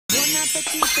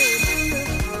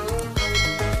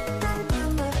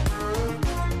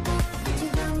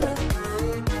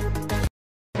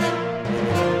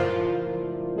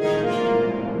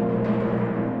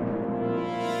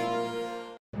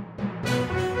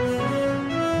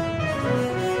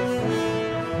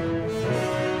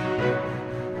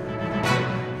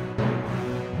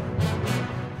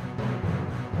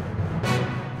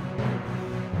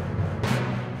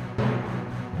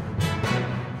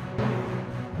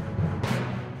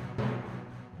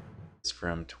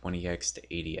From 20x to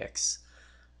 80x.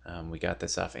 We got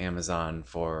this off Amazon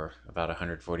for about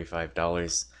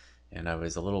 $145, and I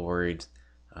was a little worried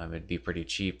it'd be pretty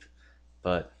cheap,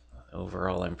 but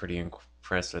overall I'm pretty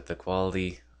impressed with the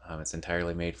quality. It's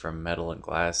entirely made from metal and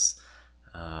glass.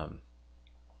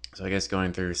 So I guess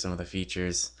going through some of the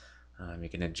features, you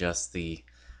can adjust the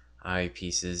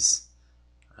eyepieces.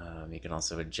 You can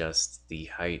also adjust the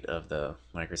height of the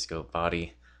microscope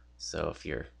body. So if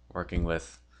you're working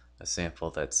with a sample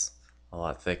that's a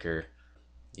lot thicker,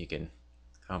 you can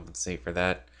compensate for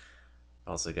that.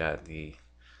 Also got the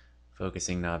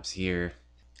focusing knobs here,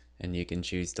 and you can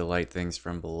choose to light things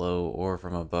from below or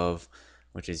from above,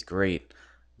 which is great,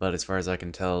 but as far as I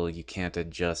can tell, you can't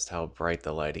adjust how bright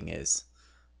the lighting is.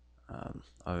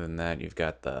 Other than that, you've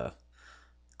got the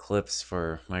clips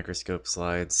for microscope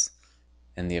slides,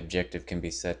 and the objective can be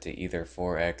set to either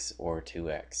 4x or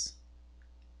 2x.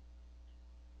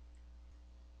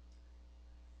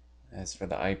 As for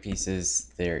the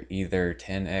eyepieces, they're either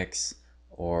 10x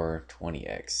or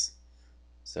 20x.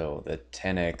 So the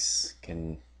 10x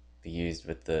can be used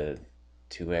with the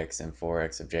 2x and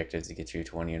 4x objectives to get you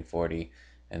 20 and 40,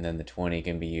 and then the 20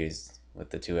 can be used with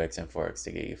the 2x and 4x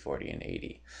to get you 40 and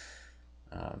 80.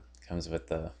 Comes with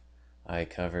the eye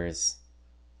covers,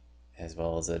 as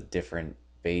well as a different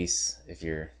base if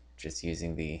you're just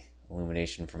using the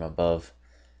illumination from above.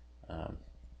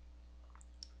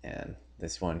 And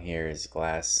this one here is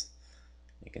glass.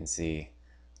 You can see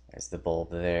there's the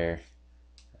bulb there,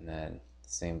 and then the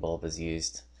same bulb is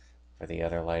used for the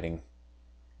other lighting.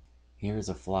 Here's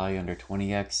a fly under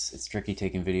 20x. It's tricky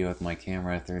taking video with my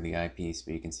camera through the eyepiece,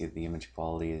 but you can see that the image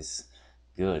quality is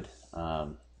good.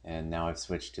 And now I've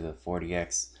switched to the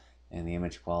 40x, and the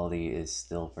image quality is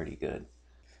still pretty good.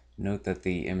 Note that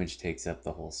the image takes up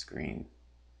the whole screen.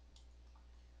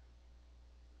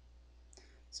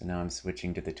 So now I'm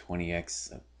switching to the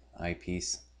 20x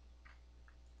eyepiece,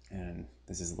 and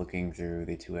this is looking through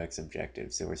the 2x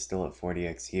objective. So we're still at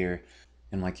 40x here,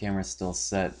 and my camera's still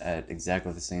set at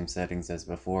exactly the same settings as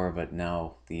before, but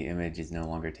now the image is no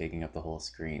longer taking up the whole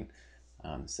screen.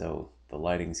 So the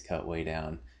lighting's cut way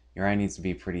down. Your eye needs to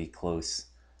be pretty close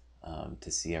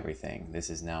to see everything. This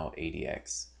is now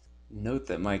 80x. Note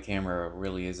that my camera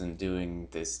really isn't doing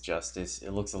this justice.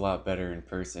 It looks a lot better in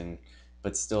person,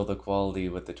 but still the quality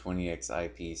with the 20x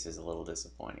eyepiece is a little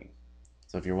disappointing.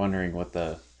 So if you're wondering what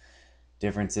the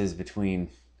difference is between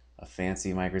a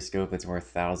fancy microscope that's worth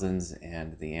thousands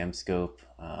and the Amscope,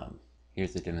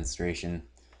 here's the demonstration.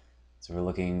 So we're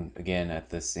looking again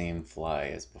at the same fly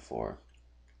as before.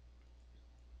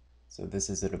 So this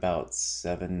is at about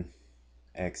 7x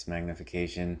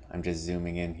magnification. I'm just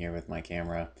zooming in here with my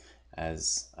camera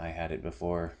as I had it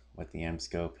before with the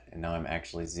Amscope, and now I'm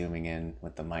actually zooming in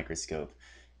with the microscope.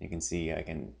 You can see I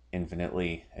can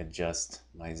infinitely adjust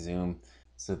my zoom.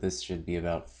 So this should be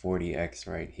about 40x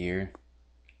right here,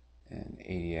 and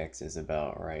 80x is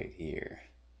about right here.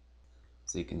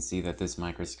 So you can see that this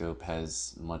microscope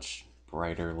has much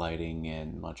brighter lighting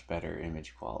and much better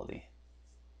image quality.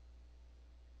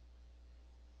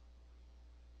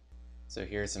 So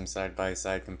here's some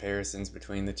side-by-side comparisons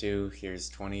between the two.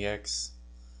 Here's 20x,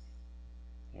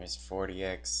 here's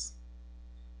 40x,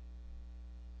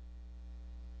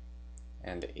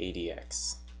 and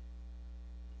 80x.